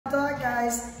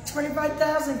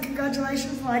$25,000.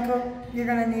 Congratulations, Michael. You're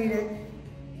gonna need it.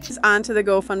 On to the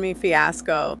GoFundMe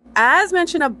fiasco. As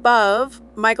mentioned above,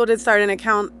 Michael did start an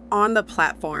account on the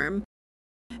platform,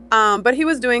 but he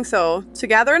was doing so to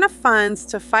gather enough funds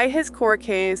to fight his court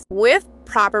case with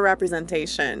proper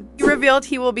representation. He revealed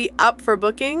he will be up for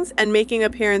bookings and making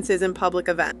appearances in public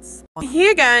events. He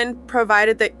again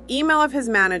provided the email of his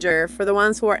manager for the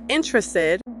ones who are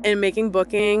interested in making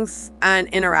bookings and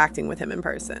interacting with him in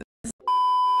person.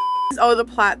 Oh, the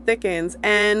plot thickens,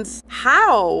 and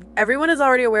how? Everyone is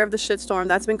already aware of the shitstorm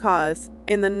that's been caused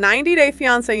in the 90-Day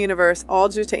Fiancé universe, all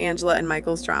due to Angela and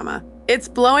Michael's drama. It's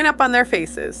blowing up on their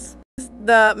faces.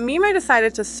 The meme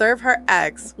decided to serve her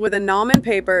ex with annulment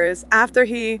papers after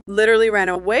he literally ran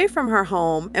away from her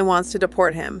home and wants to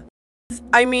deport him.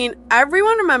 I mean,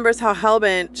 everyone remembers how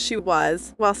hellbent she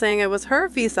was while saying it was her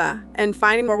visa and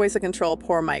finding more ways to control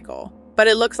poor Michael. But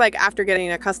it looks like after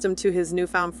getting accustomed to his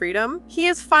newfound freedom, he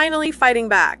is finally fighting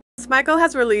back. Michael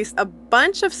has released a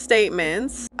bunch of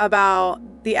statements about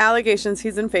the allegations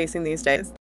he's been facing these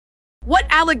days. What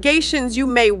allegations, you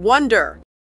may wonder?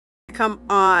 Come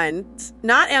on.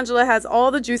 Not Angela has all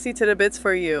the juicy tidbits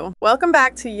for you. Welcome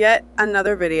back to yet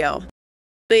another video.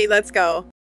 Let's go.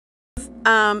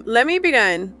 Let me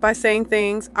begin by saying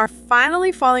things are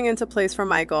finally falling into place for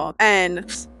Michael,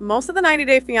 and most of the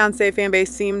 90-Day Fiancé fan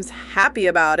base seems happy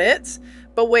about it.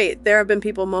 But wait, there have been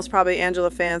people, most probably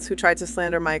Angela fans, who tried to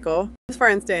slander Michael. For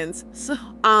instance,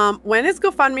 when his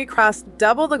GoFundMe crossed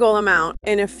double the goal amount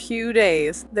in a few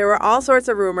days, there were all sorts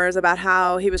of rumors about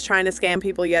how he was trying to scam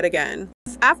people yet again.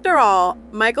 After all,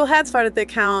 Michael had started the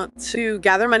account to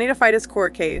gather money to fight his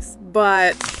court case,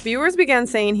 but viewers began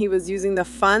saying he was using the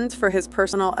funds for his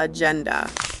personal agenda.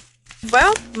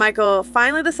 Well, Michael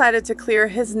finally decided to clear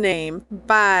his name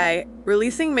by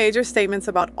releasing major statements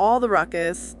about all the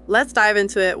ruckus. Let's dive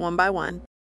into it one by one.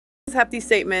 Hefty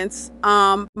statements.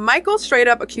 Michael straight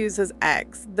up accused his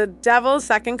ex, the devil's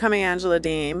second coming Angela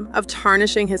Deem, of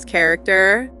tarnishing his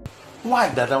character.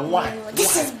 Why, Dada? Why?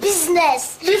 This is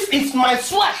business. This is my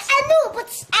sweat. I know,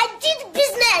 but I did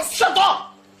business. Shut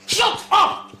up! Shut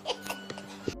up!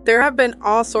 There have been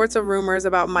all sorts of rumors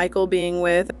about Michael being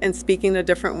with and speaking to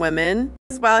different women.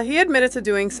 While he admitted to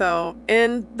doing so,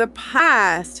 in the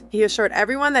past, he assured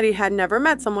everyone that he had never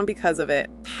met someone because of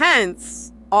it.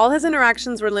 Hence, all his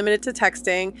interactions were limited to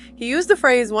texting. He used the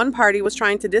phrase one party was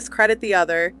trying to discredit the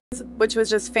other, which was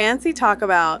just fancy talk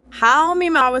about how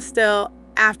Mima was still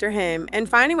after him and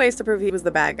finding ways to prove he was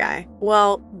the bad guy.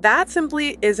 Well, that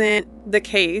simply isn't the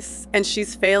case, and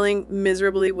she's failing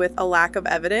miserably with a lack of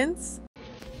evidence.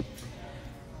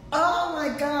 Oh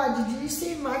my God, did you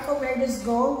see Michael made his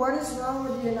goal? What is wrong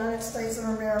with the United States of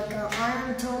America? I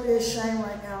am totally ashamed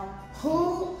right now.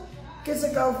 Who gets a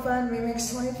GoFundMe,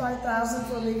 makes $25,000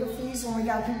 for legal fees when we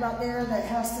got people out there that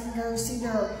has to go see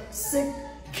their sick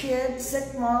kid,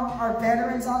 sick mom, or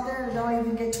veterans out there that don't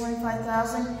even get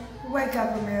 $25,000? Wake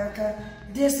up, America.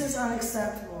 This is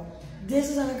unacceptable. This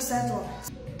is unacceptable.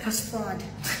 That's fraud.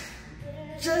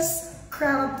 Just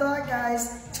crown of thought,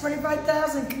 guys.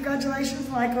 $25,000. Congratulations,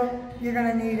 Michael. You're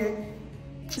gonna need it.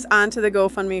 On to the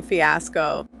GoFundMe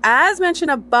fiasco. As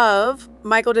mentioned above,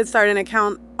 Michael did start an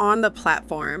account on the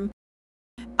platform,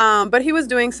 but he was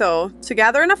doing so to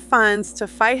gather enough funds to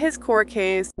fight his court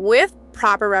case with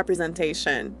proper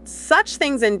representation. Such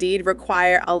things indeed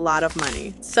require a lot of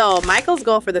money. So Michael's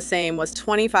goal for the same was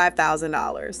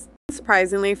 $25,000.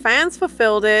 Surprisingly, fans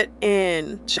fulfilled it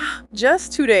in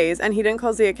just 2 days, and he didn't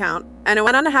close the account, and it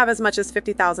went on to have as much as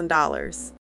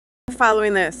 $50,000.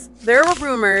 Following this, there were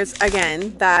rumors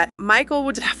again that Michael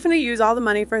would definitely use all the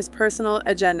money for his personal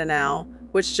agenda now,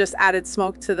 which just added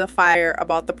smoke to the fire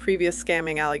about the previous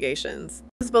scamming allegations.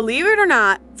 Believe it or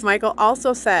not, Michael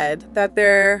also said that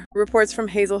there are reports from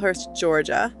Hazelhurst,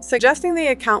 Georgia, suggesting the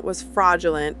account was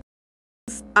fraudulent.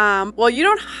 Well, you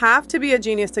don't have to be a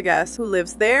genius to guess who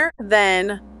lives there.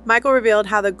 Then Michael revealed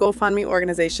how the GoFundMe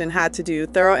organization had to do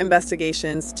thorough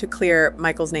investigations to clear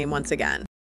Michael's name once again.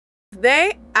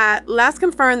 They at last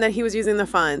confirmed that he was using the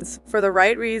funds for the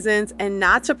right reasons and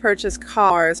not to purchase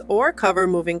cars or cover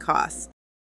moving costs.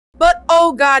 But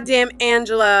oh goddamn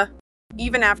Angela,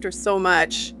 even after so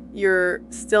much, you're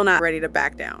still not ready to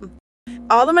back down.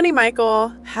 All the money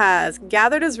Michael has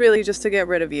gathered is really just to get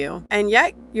rid of you, and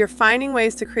yet you're finding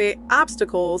ways to create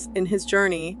obstacles in his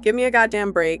journey. Give me a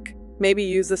goddamn break. Maybe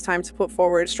use this time to put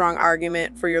forward a strong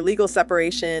argument for your legal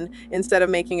separation instead of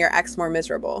making your ex more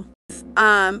miserable.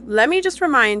 Let me just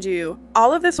remind you,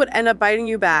 all of this would end up biting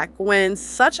you back when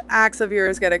such acts of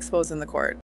yours get exposed in the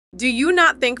court. Do you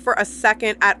not think for a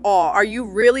second at all? Are you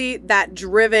really that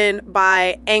driven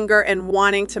by anger and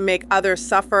wanting to make others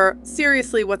suffer?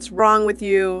 Seriously, what's wrong with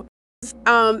you?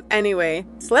 Anyway,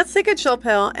 so let's take a chill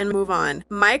pill and move on.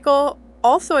 Michael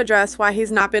also addressed why he's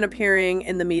not been appearing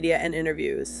in the media and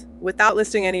interviews. Without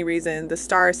listing any reason, the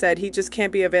star said he just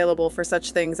can't be available for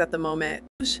such things at the moment.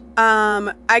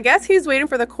 I guess he's waiting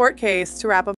for the court case to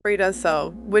wrap up before he does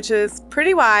so, which is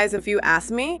pretty wise if you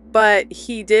ask me, but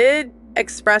he did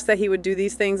express that he would do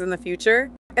these things in the future.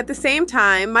 At the same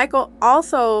time, Michael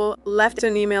also left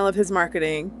an email of his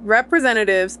marketing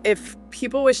representatives if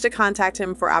people wish to contact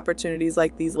him for opportunities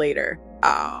like these later.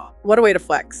 Oh, what a way to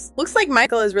flex. Looks like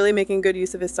Michael is really making good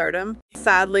use of his stardom.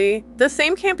 Sadly, the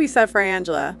same can't be said for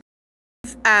Angela.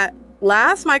 At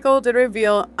last, Michael did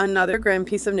reveal another grim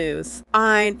piece of news.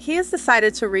 He has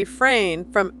decided to refrain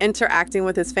from interacting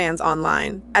with his fans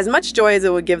online. As much joy as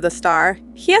it would give the star,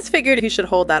 he has figured he should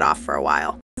hold that off for a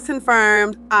while. It's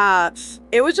confirmed,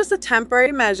 it was just a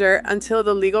temporary measure until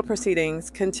the legal proceedings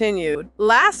continued.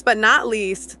 Last but not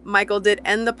least, Michael did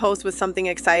end the post with something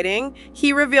exciting.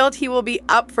 He revealed he will be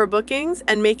up for bookings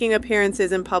and making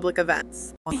appearances in public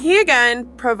events. He again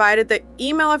provided the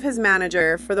email of his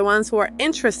manager for the ones who are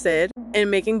interested in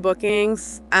making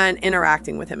bookings and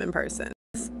interacting with him in person.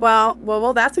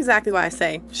 Well, that's exactly what I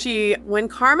say. When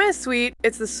karma is sweet,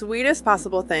 it's the sweetest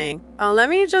possible thing. Let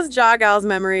me just jog Al's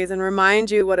memories and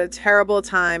remind you what a terrible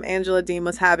time Angela Dean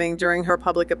was having during her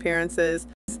public appearances.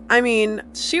 I mean,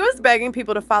 she was begging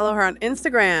people to follow her on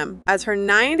Instagram, as her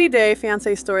 90-day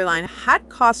fiancé storyline had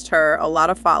cost her a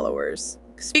lot of followers.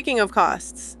 Speaking of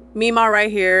costs, Mima right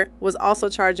here was also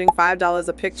charging $5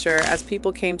 a picture as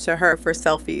people came to her for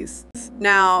selfies.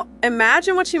 Now,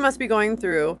 imagine what she must be going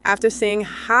through after seeing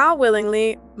how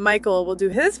willingly Michael will do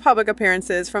his public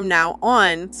appearances from now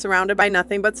on, surrounded by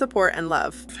nothing but support and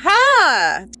love.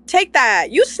 Ha! Take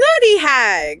that, you snooty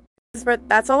hag! But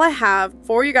that's all I have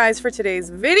for you guys for today's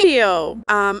video.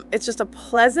 It's just a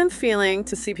pleasant feeling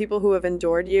to see people who have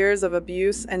endured years of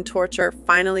abuse and torture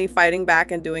finally fighting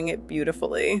back and doing it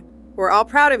beautifully. We're all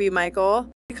proud of you, Michael.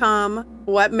 Come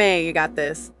what may, you got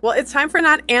this. Well, it's time for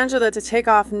Not Angela to take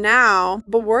off now,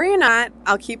 but worry not,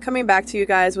 I'll keep coming back to you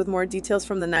guys with more details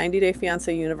from the 90 Day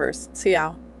Fiancé universe. See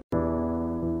y'all.